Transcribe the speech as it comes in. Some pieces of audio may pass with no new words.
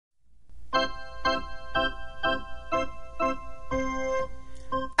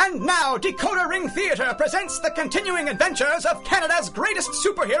now, Decoder Ring Theatre presents the continuing adventures of Canada's greatest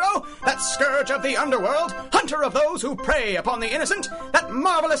superhero, that scourge of the underworld, hunter of those who prey upon the innocent, that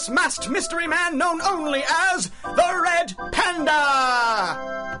marvelous masked mystery man known only as the Red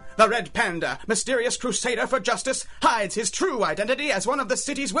Panda! The Red Panda, mysterious crusader for justice, hides his true identity as one of the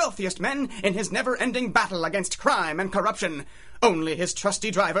city's wealthiest men in his never-ending battle against crime and corruption. Only his trusty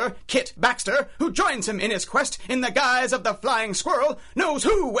driver, Kit Baxter, who joins him in his quest in the guise of the Flying Squirrel, knows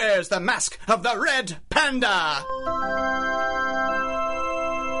who wears the mask of the Red Panda.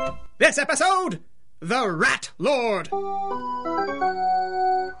 This episode, The Rat Lord.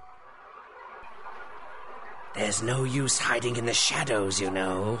 There's no use hiding in the shadows, you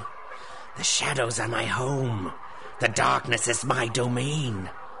know. The shadows are my home. The darkness is my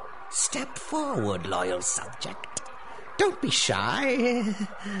domain. Step forward, loyal subject. Don't be shy.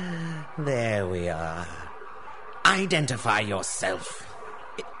 There we are. Identify yourself.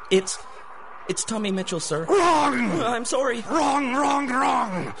 It's Tommy Mitchell, sir. Wrong! I'm sorry.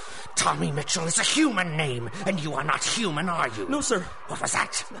 Wrong! Tommy Mitchell is a human name, and you are not human, are you? No, sir. What was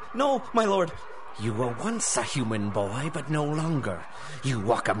that? No, my lord. You were once a human boy, but no longer. You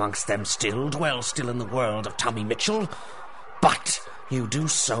walk amongst them still, dwell still in the world of Tommy Mitchell. But you do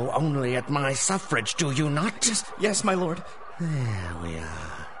so only at my suffrage, do you not? Yes, my lord. There we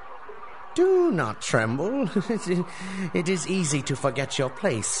are. Do not tremble. It is easy to forget your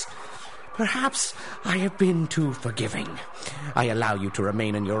place. Perhaps I have been too forgiving. I allow you to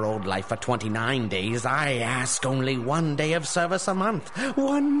remain in your old life for 29 days. I ask only 1 day of service a month.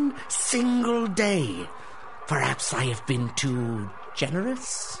 1 single day. Perhaps I have been too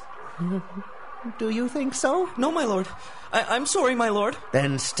generous? Do you think so? No, my lord. I'm sorry, my lord.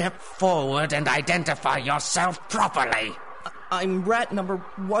 Then step forward and identify yourself properly. I'm rat number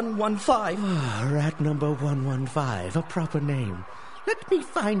 115. Rat number 115, a proper name. Let me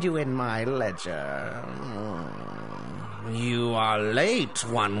find you in my ledger. You are late,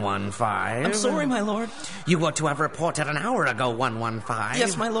 115. I'm sorry, my lord. You were to have reported an hour ago, 115.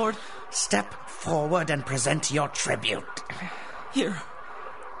 Yes, my lord. Step forward and present your tribute. Here.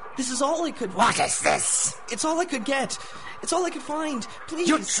 This is all I could... What is this? It's all I could get. It's all I could find. Please.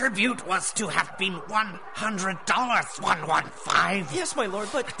 Your tribute was to have been $100, 115. Yes, my lord,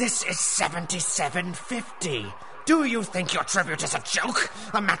 but... This is $77.50. Do you think your tribute is a joke?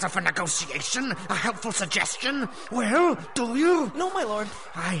 A matter for negotiation? A helpful suggestion? Well, do you? No, my lord.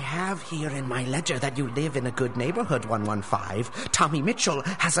 I have here in my ledger that you live in a good neighborhood, 115. Tommy Mitchell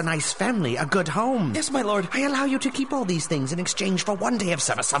has a nice family, a good home. Yes, my lord. I allow you to keep all these things in exchange for 1 day of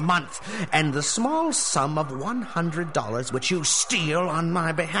service a month, and the small sum of $100 which you steal on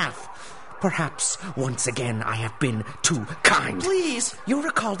my behalf. Perhaps, once again, I have been too kind. Please! You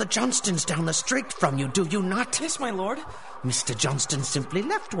recall the Johnstons down the street from you, do you not? Yes, my lord. Mr. Johnston simply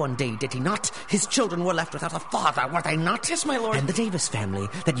left one day, did he not? His children were left without a father, were they not? Yes, my lord. And the Davis family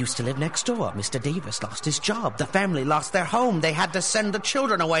that used to live next door. Mr. Davis lost his job. The family lost their home. They had to send the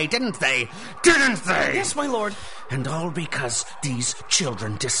children away, didn't they? Didn't they? Yes, my lord. And all because these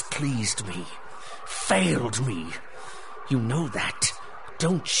children displeased me. Failed me. You know that,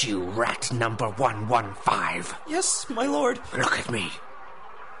 don't you, rat number 115? Yes, my lord. Look at me.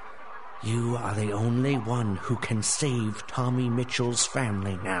 You are the only one who can save Tommy Mitchell's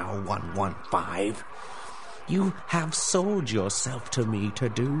family now, 115. You have sold yourself to me to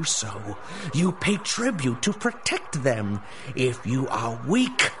do so. You pay tribute to protect them. If you are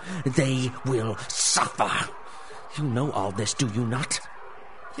weak, they will suffer. You know all this, do you not?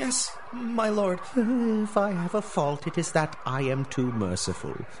 Yes, my lord. If I have a fault, it is that I am too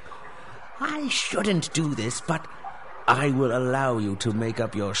merciful. I shouldn't do this, but I will allow you to make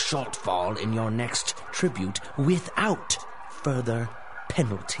up your shortfall in your next tribute without further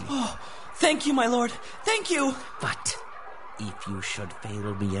penalty. Oh, thank you, my lord. Thank you. But if you should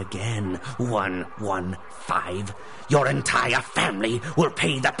fail me again, 115, your entire family will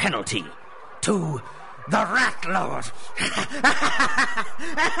pay the penalty to the Rat Lord.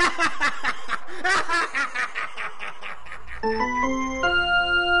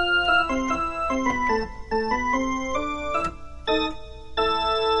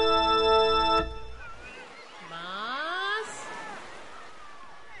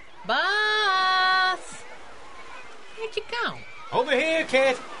 Boss! Where'd you go? Over here,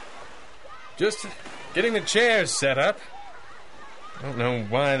 Kit. Just getting the chairs set up. I don't know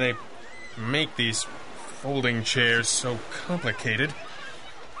why they make these folding chairs so complicated.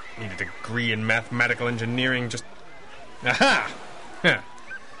 Need a degree in mathematical engineering just... Aha! Huh.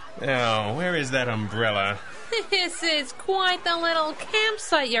 Now, where is that umbrella? This is quite the little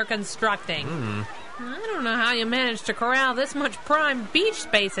campsite you're constructing. I don't know how you managed to corral this much prime beach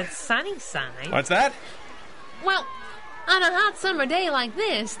space at Sunnyside. What's that? Well, on a hot summer day like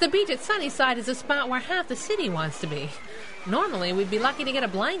this, the beach at Sunnyside is a spot where half the city wants to be. Normally, we'd be lucky to get a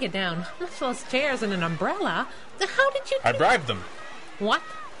blanket down, much less chairs and an umbrella. How did you do I bribed them. What?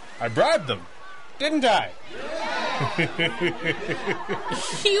 I bribed them. Didn't I?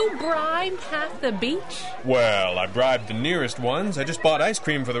 You bribed half the beach? Well, I bribed the nearest ones. I just bought ice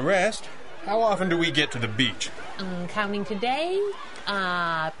cream for the rest. How often do we get to the beach? Counting today,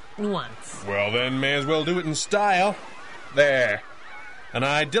 once. Well, then, may as well do it in style. There. An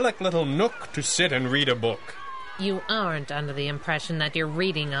idyllic little nook to sit and read a book. You aren't under the impression that you're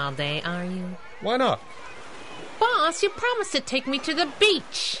reading all day, are you? Why not? Boss, you promised to take me to the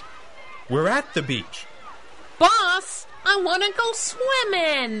beach. We're at the beach. Boss, I want to go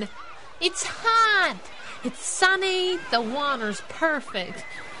swimming. It's hot. It's sunny. The water's perfect.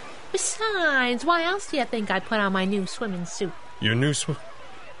 Besides, why else do you think I put on my new swimming suit? Your new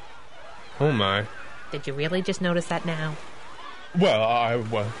Oh, my. Did you really just notice that now? Well, I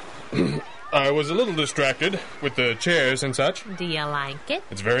was a little distracted with the chairs and such. Do you like it?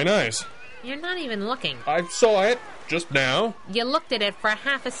 It's very nice. You're not even looking. I saw it just now. You looked at it for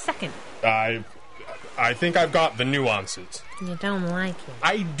half a second. I think I've got the nuances. You don't like it.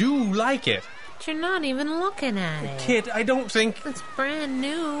 I do like it. But you're not even looking at it. Kit, I don't think... It's brand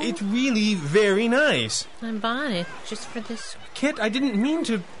new. It's really very nice. I bought it just for this. Kit, I didn't mean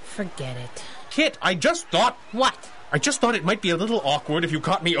to... Forget it. Kit, I just thought... What? I just thought it might be a little awkward if you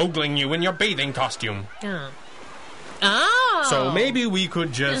caught me ogling you in your bathing costume. Oh. So maybe we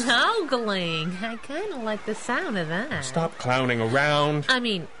could just... Ogling. I kind of like the sound of that. Stop clowning around. I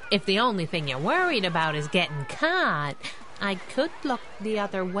mean, if the only thing you're worried about is getting caught, I could look the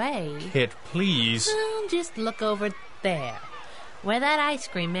other way. Kit, please. Well, just look over there, where that ice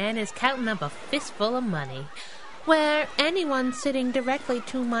cream man is counting up a fistful of money. Where anyone sitting directly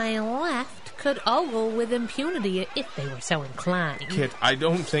to my left could ogle with impunity if they were so inclined. Kit, I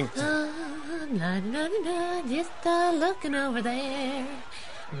don't think... Just looking over there.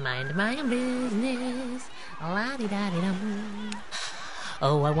 Mind my own business. La-di-da-di-dum.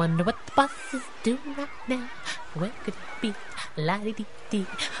 Oh, I wonder what the boss is doing right now. Where could it be? La-di-di-di.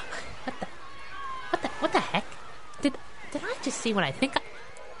 What the heck? Did I just see what I think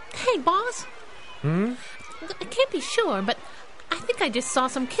Hey, boss? I can't be sure, but I think I just saw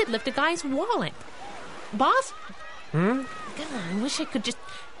some kid lift a guy's wallet. Boss? God, I wish I could just...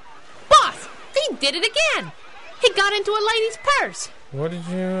 Boss! He did it again! He got into a lady's purse. What did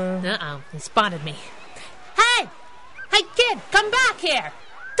you... Uh-oh, he spotted me. Hey! Hey, kid, come back here!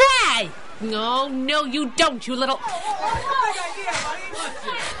 Hey! No, you don't, you little...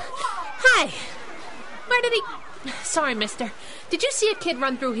 Hi! Where did he... Sorry, mister. Did you see a kid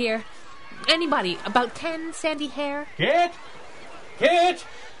run through here? Anybody? About 10, sandy hair? Kit! Kit!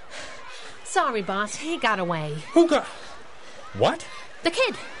 Sorry, boss. He got away. Who got... What? The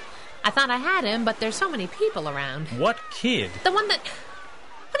kid. I thought I had him, but there's so many people around. What kid? The one that...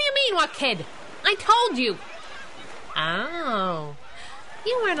 What do you mean, what kid? I told you. Oh.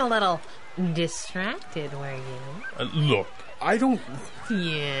 You weren't a little distracted, were you? Look, I don't...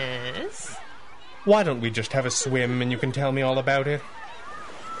 Yes? Why don't we just have a swim and you can tell me all about it?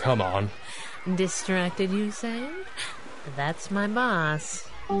 Come on. Distracted, you say? That's my boss.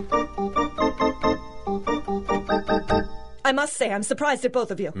 I must say, I'm surprised at both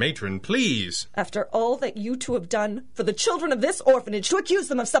of you. Matron, please. After all that you two have done for the children of this orphanage, to accuse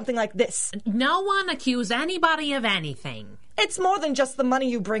them of something like this. No one accuse anybody of anything. It's more than just the money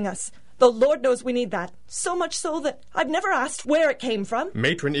you bring us. The Lord knows we need that. So much so that I've never asked where it came from.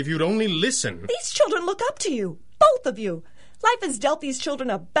 Matron, if you'd only listen. These children look up to you. Both of you. Life has dealt these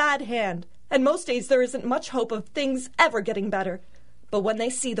children a bad hand. And most days there isn't much hope of things ever getting better. But when they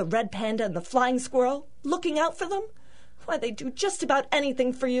see the Red Panda and the Flying Squirrel looking out for them, why, they'd do just about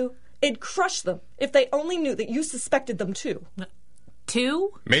anything for you. It'd crush them if they only knew that you suspected them too.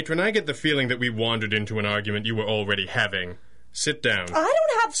 Two? Matron, I get the feeling that we wandered into an argument you were already having. Sit down. I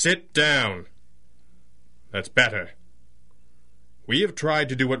don't have... Sit down. That's better. We have tried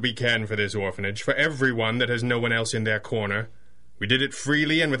to do what we can for this orphanage, for everyone that has no one else in their corner. We did it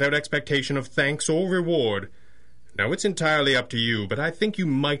freely and without expectation of thanks or reward. Now, it's entirely up to you, but I think you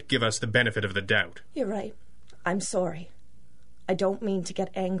might give us the benefit of the doubt. You're right. I'm sorry. I don't mean to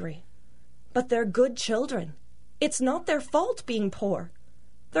get angry. But they're good children. It's not their fault being poor.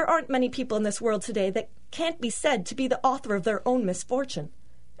 There aren't many people in this world today that can't be said to be the author of their own misfortune.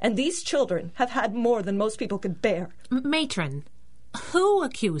 And these children have had more than most people could bear. Matron, Who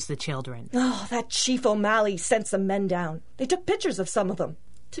accused the children? Oh, that Chief O'Malley sent some men down. They took pictures of some of them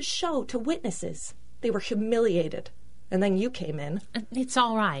to show to witnesses. They were humiliated. And then you came in. It's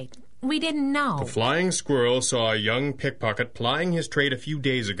all right. We didn't know. The Flying Squirrel saw a young pickpocket plying his trade a few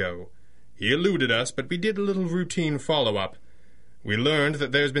days ago. He eluded us, but we did a little routine follow-up. We learned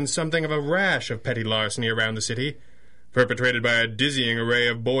that there's been something of a rash of petty larceny around the city, perpetrated by a dizzying array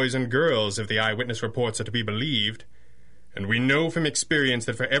of boys and girls, if the eyewitness reports are to be believed. And we know from experience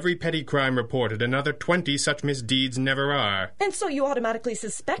that for every petty crime reported, another 20 such misdeeds never are. And so you automatically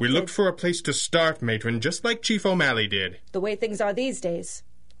suspected... We looked for a place to start, matron, just like Chief O'Malley did. The way things are these days,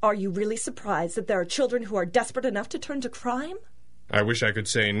 are you really surprised that there are children who are desperate enough to turn to crime? I wish I could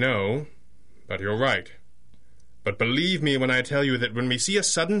say no, but you're right. But believe me when I tell you that when we see a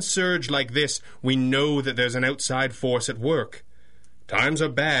sudden surge like this, we know that there's an outside force at work. Times are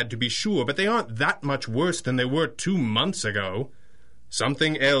bad, to be sure, but they aren't that much worse than they were 2 months ago.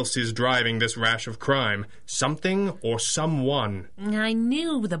 Something else is driving this rash of crime. Something or someone. I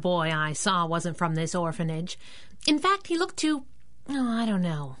knew the boy I saw wasn't from this orphanage. In fact, he looked too... I don't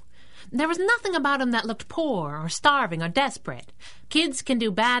know. There was nothing about him that looked poor or starving or desperate. Kids can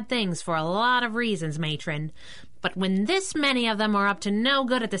do bad things for a lot of reasons, matron. But when this many of them are up to no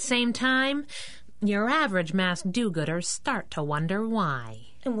good at the same time... your average masked do-gooders start to wonder why.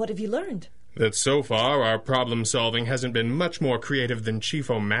 And what have you learned? That so far our problem-solving hasn't been much more creative than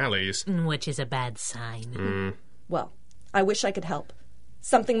Chief O'Malley's. Which is a bad sign. Well, I wish I could help.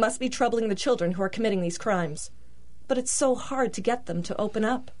 Something must be troubling the children who are committing these crimes. But it's so hard to get them to open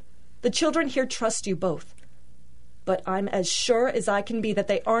up. The children here trust you both. But I'm as sure as I can be that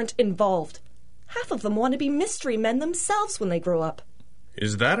they aren't involved. Half of them want to be mystery men themselves when they grow up.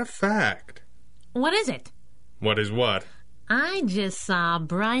 Is that a fact? What is it? What is what? I just saw a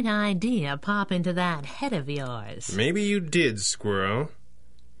bright idea pop into that head of yours. Maybe you did, Squirrel.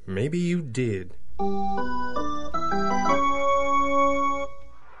 Maybe you did.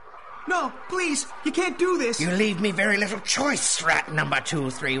 No, please, you can't do this. You leave me very little choice, rat number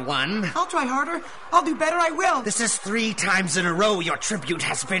 231. I'll try harder. I'll do better, I will. This is 3 times in a row your tribute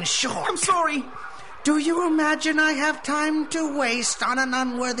has been short. I'm sorry. Do you imagine I have time to waste on an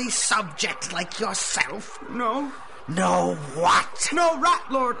unworthy subject like yourself? No. No what? No, Rat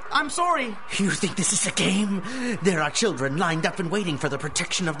Lord, I'm sorry. You think this is a game? There are children lined up and waiting for the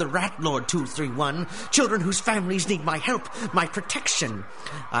protection of the Rat Lord 231. Children whose families need my help, my protection.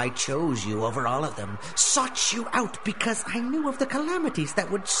 I chose you over all of them, sought you out because I knew of the calamities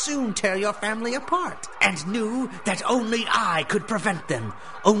that would soon tear your family apart, and knew that only I could prevent them.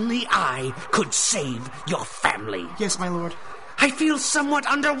 Only I could save your family. Yes, my lord. I feel somewhat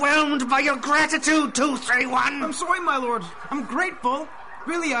underwhelmed by your gratitude, 231. I'm sorry, my lord. I'm grateful.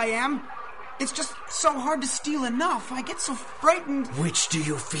 Really, I am. It's just so hard to steal enough. I get so frightened. Which do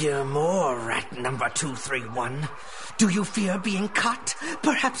you fear more, rat number 231? Do you fear being caught?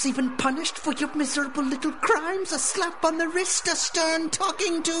 Perhaps even punished for your miserable little crimes? A slap on the wrist, a stern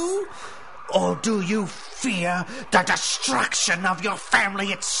talking to? Or do you fear the destruction of your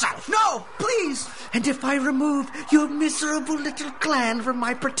family itself? No, please! And if I remove your miserable little clan from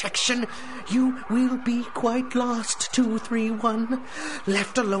my protection, you will be quite lost, 231.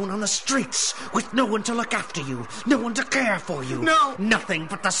 Left alone on the streets, with no one to look after you, no one to care for you. No! Nothing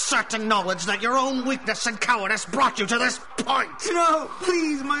but the certain knowledge that your own weakness and cowardice brought you to this point. No,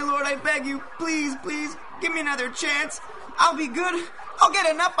 please, my lord, I beg you. Please, please, give me another chance. I'll be good. I'll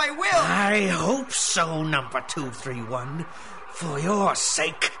get enough, I will. I hope so, number 231. For your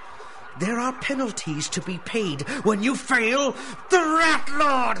sake. There are penalties to be paid when you fail the Rat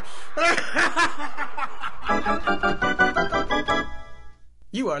Lord.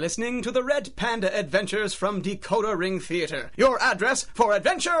 You are listening to the Red Panda Adventures from Decoder Ring Theater. Your address for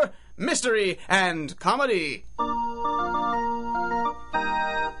adventure, mystery, and comedy.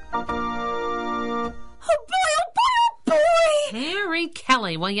 Harry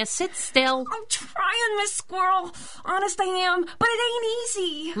Kelly, will you sit still? I'm trying, Miss Squirrel. Honest I am, but it ain't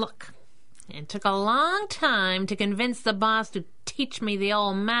easy. Look, it took a long time to convince the boss to teach me the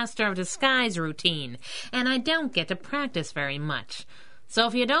old Master of Disguise routine, and I don't get to practice very much. So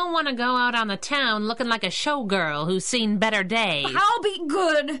if you don't want to go out on the town looking like a showgirl who's seen better days... I'll be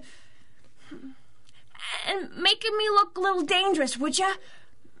good. And making me look a little dangerous, would ya?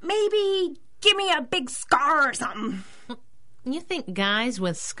 Maybe give me a big scar or something. You think guys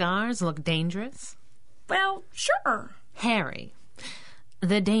with scars look dangerous? Well, sure. Harry,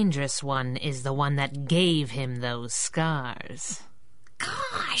 the dangerous one is the one that gave him those scars.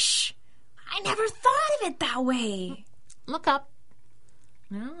 Gosh, I never thought of it that way. Look up.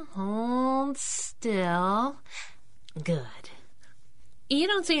 Now hold still. Good. You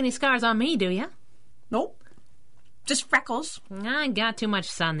don't see any scars on me, do you? Nope. Just freckles. I got too much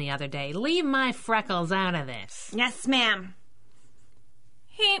sun the other day. Leave my freckles out of this. Yes, ma'am.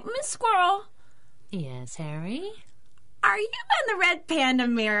 Hey, Miss Squirrel. Yes, Harry? Are you and the Red Panda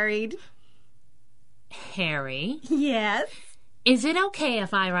married? Harry? Yes. Is it okay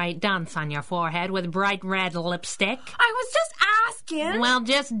if I write dunce on your forehead with bright red lipstick? I was just asking. Well,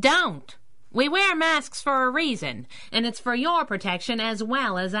 just don't. We wear masks for a reason, and it's for your protection as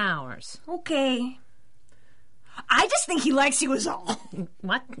well as ours. Okay. I just think he likes you is all.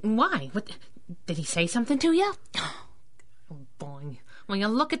 What? Why? What? Did he say something to you? Oh, boy. Well, you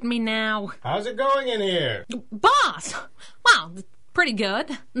look at me now. How's it going in here? Boss! Well, pretty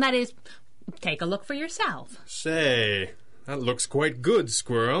good. That is, take a look for yourself. Say, that looks quite good,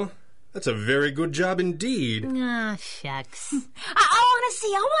 Squirrel. That's a very good job indeed. Ah, shucks. I want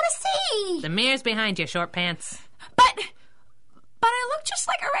to see. The mirror's behind you, short pants. But I look just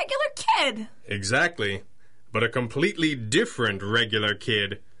like a regular kid. Exactly. But a completely different regular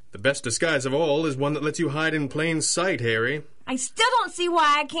kid. The best disguise of all is one that lets you hide in plain sight, Harry. I still don't see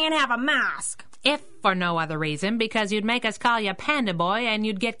why I can't have a mask. If for no other reason, because you'd make us call you Panda Boy and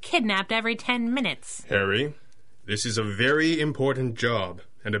you'd get kidnapped every 10 minutes. Harry, this is a very important job,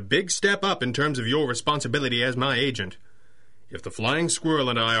 and a big step up in terms of your responsibility as my agent. If the Flying Squirrel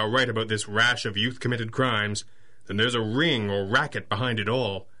and I are right about this rash of youth-committed crimes, then there's a ring or racket behind it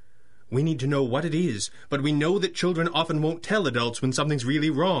all. We need to know what it is, but we know that children often won't tell adults when something's really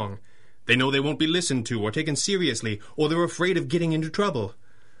wrong. They know they won't be listened to or taken seriously, or they're afraid of getting into trouble.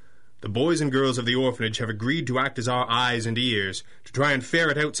 The boys and girls of the orphanage have agreed to act as our eyes and ears, to try and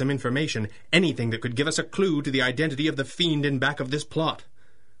ferret out some information, anything that could give us a clue to the identity of the fiend in back of this plot.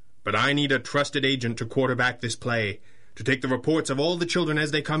 But I need a trusted agent to quarterback this play, to take the reports of all the children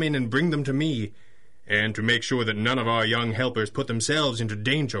as they come in and bring them to me, and to make sure that none of our young helpers put themselves into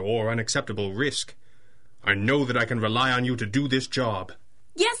danger or unacceptable risk. I know that I can rely on you to do this job.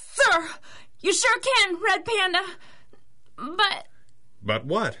 Yes, sir. You sure can, Red Panda. But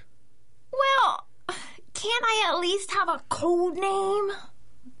what? Well, can't I at least have a code name?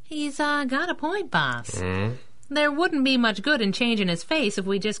 He's got a point, boss. There wouldn't be much good in changing his face if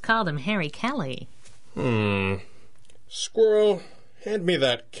we just called him Harry Kelly. Squirrel, hand me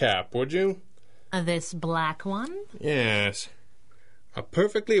that cap, would you? This black one? Yes. A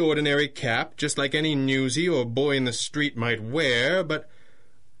perfectly ordinary cap, just like any newsie or boy in the street might wear, but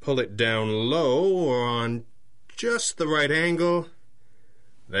pull it down low or on just the right angle.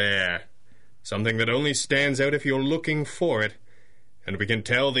 There. Something that only stands out if you're looking for it. And we can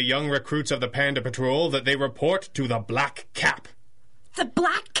tell the young recruits of the Panda Patrol that they report to the Black Cap. The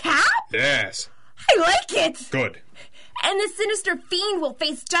Black Cap? Yes. I like it. Good. And the sinister fiend will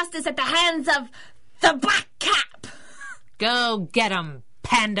face justice at the hands of the Black Cap. Go get him,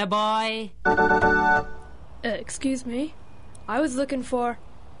 Panda Boy. Excuse me? I was looking for...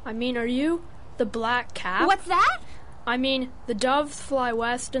 are you the Black Cap? What's that? I mean, the doves fly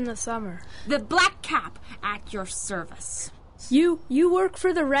west in the summer. The Black Cap at your service. You work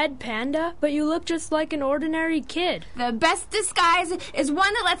for the Red Panda, but you look just like an ordinary kid. The best disguise is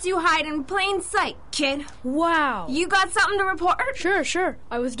one that lets you hide in plain sight, kid. Wow. You got something to report? Sure.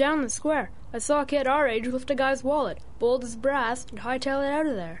 I was down the square. I saw a kid our age lift a guy's wallet, bold as brass, and hightail it out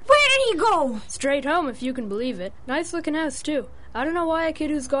of there. Where did he go? Straight home, if you can believe it. Nice looking house, too. I don't know why a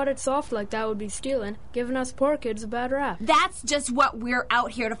kid who's got it soft like that would be stealing, giving us poor kids a bad rap. That's just what we're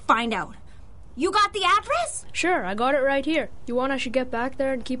out here to find out. You got the address? Sure, I got it right here. You want I should get back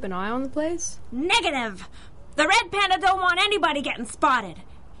there and keep an eye on the place? Negative. The Red Panda don't want anybody getting spotted.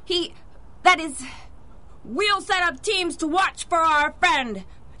 We'll set up teams to watch for our friend.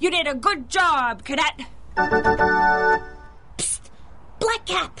 You did a good job, cadet. Psst! Black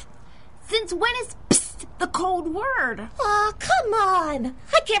Cap! Since when is psst the code word? Oh, come on.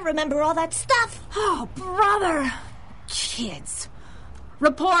 I can't remember all that stuff. Oh, brother. Kids.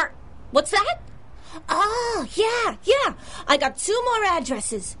 Report. What's that? Oh, yeah. I got 2 more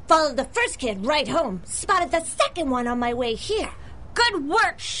addresses. Followed the first kid right home. Spotted the second one on my way here. Good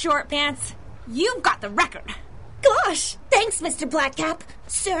work, Short Pants. You've got the record. Gosh, thanks, Mr. Blackcap.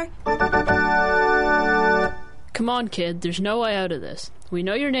 Sir. Come on, kid. There's no way out of this. We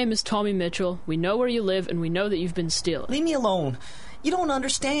know your name is Tommy Mitchell, we know where you live, and we know that you've been stealing. Leave me alone. You don't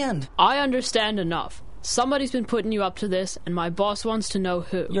understand. I understand enough. Somebody's been putting you up to this, and my boss wants to know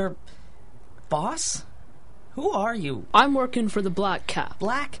who. Your boss? Who are you? I'm working for the Black Cap.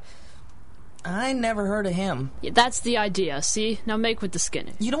 Black? I never heard of him. Yeah, that's the idea, see? Now make with the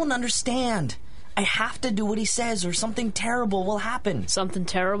skinny. You don't understand. I have to do what he says or something terrible will happen. Something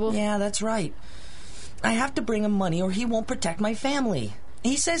terrible? Yeah, that's right. I have to bring him money or he won't protect my family.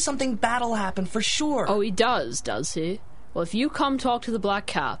 He says something bad'll happen for sure. Oh, he does he? Well, if you come talk to the Black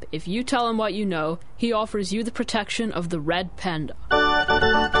Cap, if you tell him what you know, he offers you the protection of the Red Panda.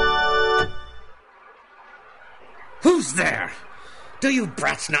 Who's there? Do you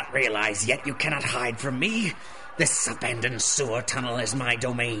brats not realize yet you cannot hide from me? This abandoned sewer tunnel is my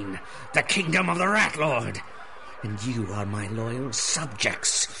domain, the kingdom of the Rat Lord. And you are my loyal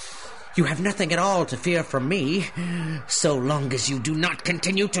subjects. You have nothing at all to fear from me, so long as you do not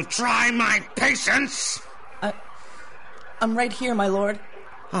continue to try my patience. I'm right here, my lord.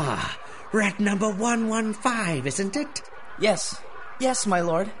 Ah, rat number 115, isn't it? Yes, my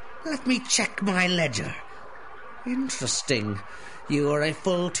lord. Let me check my ledger. Interesting. You are a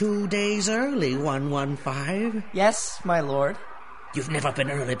full 2 days early, 115. Yes, my lord. You've never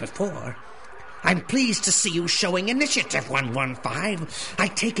been early before. I'm pleased to see you showing initiative, 115. I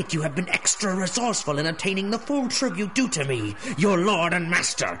take it you have been extra resourceful in obtaining the full tribute due to me, your lord and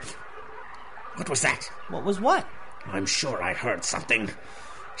master. What was that? What was what? I'm sure I heard something.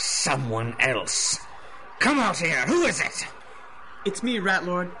 Someone else. Come out here. Who is it? It's me, Rat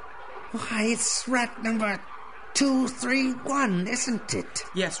Lord. Why, it's rat number 231, isn't it?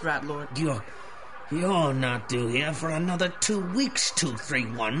 Yes, Rat Lord. You're not due here for another 2 weeks,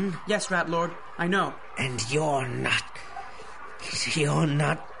 231. Yes, Rat Lord. I know. And you're not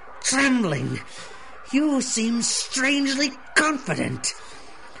trembling. You seem strangely confident.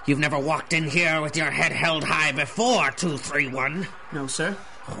 You've never walked in here with your head held high before, 231. No, sir.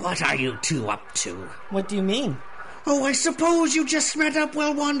 What are you two up to? What do you mean? Oh, I suppose you just met up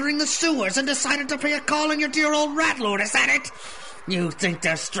while wandering the sewers and decided to pay a call on your dear old Rat Lord, is that it? You think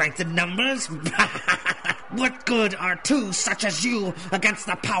there's strength in numbers? What good are two such as you against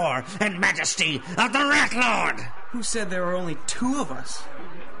the power and majesty of the Rat Lord? Who said there were only 2 of us?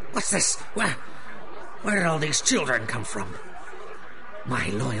 What's this? Where did all these children come from? My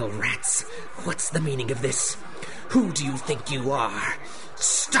loyal rats, what's the meaning of this? Who do you think you are?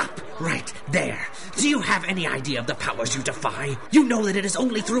 Stop right there. Do you have any idea of the powers you defy? You know that it is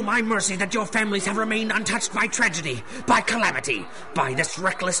only through my mercy that your families have remained untouched by tragedy, by calamity. By this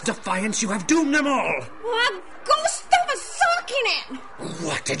reckless defiance, you have doomed them all. Go stuff a sock in it!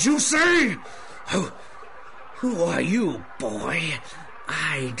 What did you say? Who are you, boy?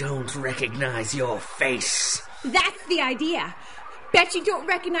 I don't recognize your face. That's the idea. Bet you don't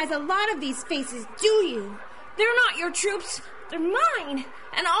recognize a lot of these faces, do you? They're not your troops. They're mine.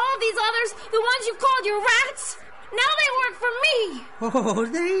 And all these others, the ones you called your rats, now they work for me. Oh,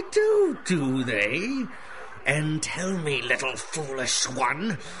 they do they? And tell me, little foolish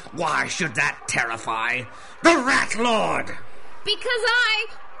one, why should that terrify the Rat Lord? Because I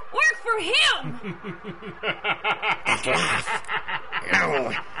work for him. That laugh.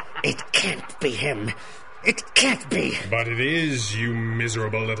 No, it can't be him. It can't be. But it is, you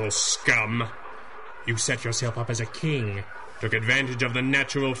miserable little scum. You set yourself up as a king, took advantage of the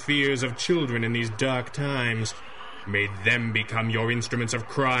natural fears of children in these dark times, made them become your instruments of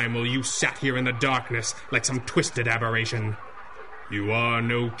crime while you sat here in the darkness like some twisted aberration. You are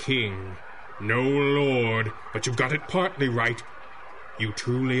no king, no lord, but you've got it partly right. You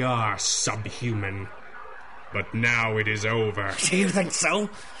truly are subhuman. But now it is over. Do you think so?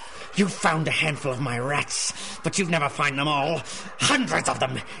 You've found a handful of my rats, but you've never found them all. Hundreds of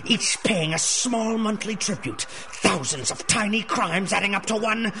them, each paying a small monthly tribute. Thousands of tiny crimes adding up to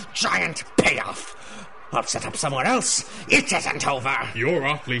one giant payoff. I'll set up somewhere else. It isn't over. You're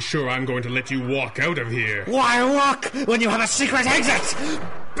awfully sure I'm going to let you walk out of here. Why walk when you have a secret exit?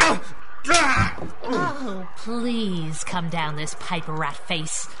 Oh, please come down this piper rat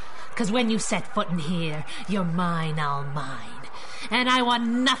face. 'Cause when you set foot in here, you're mine, all mine. And I want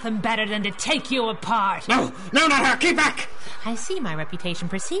nothing better than to take you apart. No, not her. Keep back. I see my reputation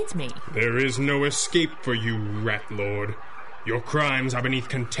precedes me. There is no escape for you, Rat Lord. Your crimes are beneath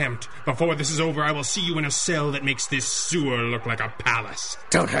contempt. Before this is over, I will see you in a cell that makes this sewer look like a palace.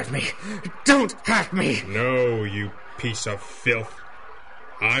 Don't hurt me. Don't hurt me. No, you piece of filth.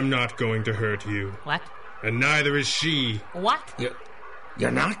 I'm not going to hurt you. What? And neither is she. What? You're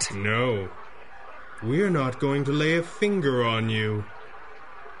not? No. We're not going to lay a finger on you.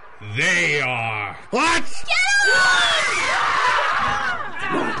 They are. What?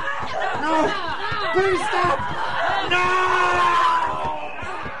 No! Please stop! No!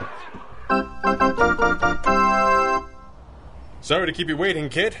 Sorry to keep you waiting,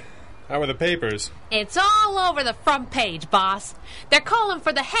 kid. How are the papers? It's all over the front page, boss. They're calling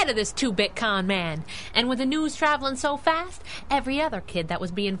for the head of this 2-bit con man. And with the news traveling so fast, every other kid that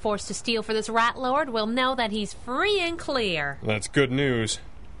was being forced to steal for this Rat Lord will know that he's free and clear. That's good news.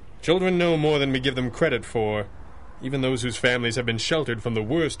 Children know more than we give them credit for. Even those whose families have been sheltered from the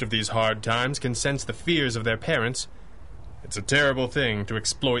worst of these hard times can sense the fears of their parents. It's a terrible thing to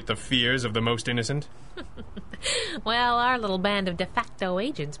exploit the fears of the most innocent. Well, our little band of de facto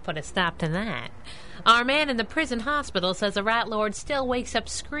agents put a stop to that. Our man in the prison hospital says the rat lord still wakes up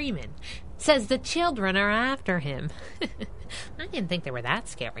screaming. Says the children are after him. I didn't think they were that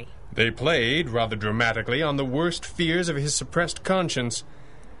scary. They played, rather dramatically, on the worst fears of his suppressed conscience,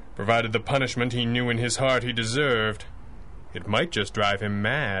 provided the punishment he knew in his heart he deserved. It might just drive him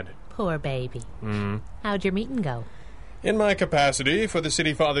mad. Poor baby. How'd your meeting go? In my capacity for the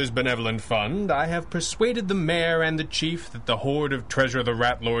City Father's Benevolent Fund, I have persuaded the mayor and the chief that the hoard of treasure the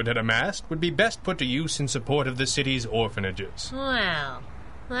rat lord had amassed would be best put to use in support of the city's orphanages. Well,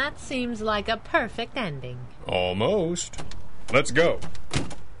 that seems like a perfect ending. Almost. Let's go.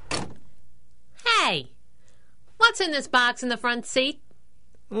 Hey! What's in this box in the front seat?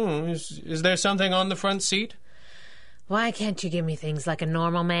 Is there something on the front seat? Why can't you give me things like a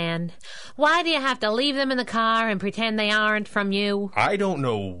normal man? Why do you have to leave them in the car and pretend they aren't from you? I don't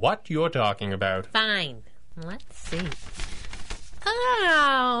know what you're talking about. Fine. Let's see.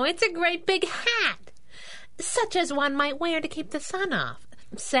 Oh, it's a great big hat. Such as one might wear to keep the sun off.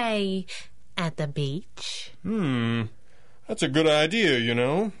 Say, at the beach. That's a good idea, you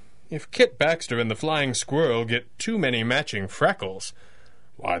know. If Kit Baxter and the Flying Squirrel get too many matching freckles,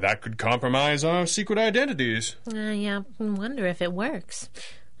 why, that could compromise our secret identities. I wonder if it works.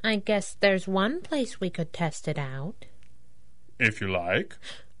 I guess there's one place we could test it out. If you like.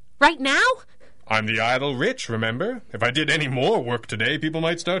 Right now? I'm the idle rich, remember? If I did any more work today, people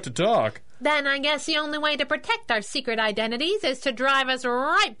might start to talk. Then I guess the only way to protect our secret identities is to drive us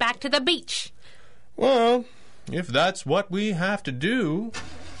right back to the beach. Well, if that's what we have to do.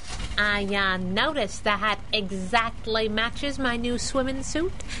 I noticed the hat exactly matches my new swimming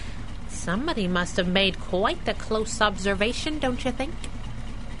suit. Somebody must have made quite the close observation, don't you think?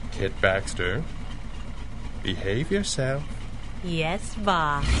 Kit Baxter, behave yourself. Yes,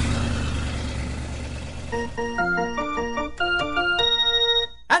 boss.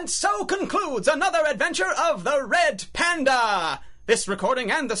 And so concludes another adventure of the Red Panda. This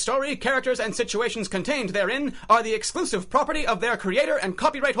recording and the story, characters, and situations contained therein are the exclusive property of their creator and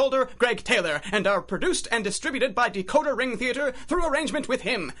copyright holder, Greg Taylor, and are produced and distributed by Decoder Ring Theater through arrangement with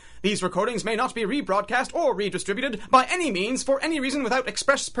him. These recordings may not be rebroadcast or redistributed by any means for any reason without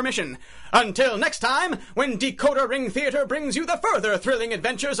express permission. Until next time, when Decoder Ring Theater brings you the further thrilling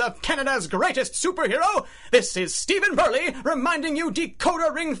adventures of Canada's greatest superhero, this is Stephen Burley reminding you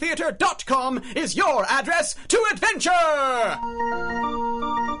DecoderRingTheater.com is your address to adventure!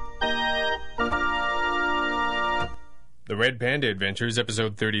 The Red Panda Adventures,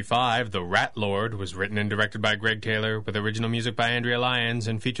 Episode 35, The Rat Lord, was written and directed by Greg Taylor, with original music by Andrea Lyons,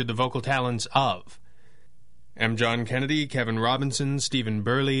 and featured the vocal talents of M. John Kennedy, Kevin Robinson, Stephen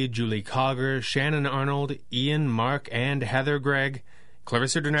Burley, Julie Cogger, Shannon Arnold, Ian, Mark, and Heather Gregg,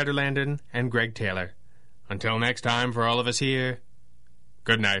 Clarissa Nederlanden, and Greg Taylor. Until next time, for all of us here,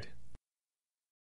 good night.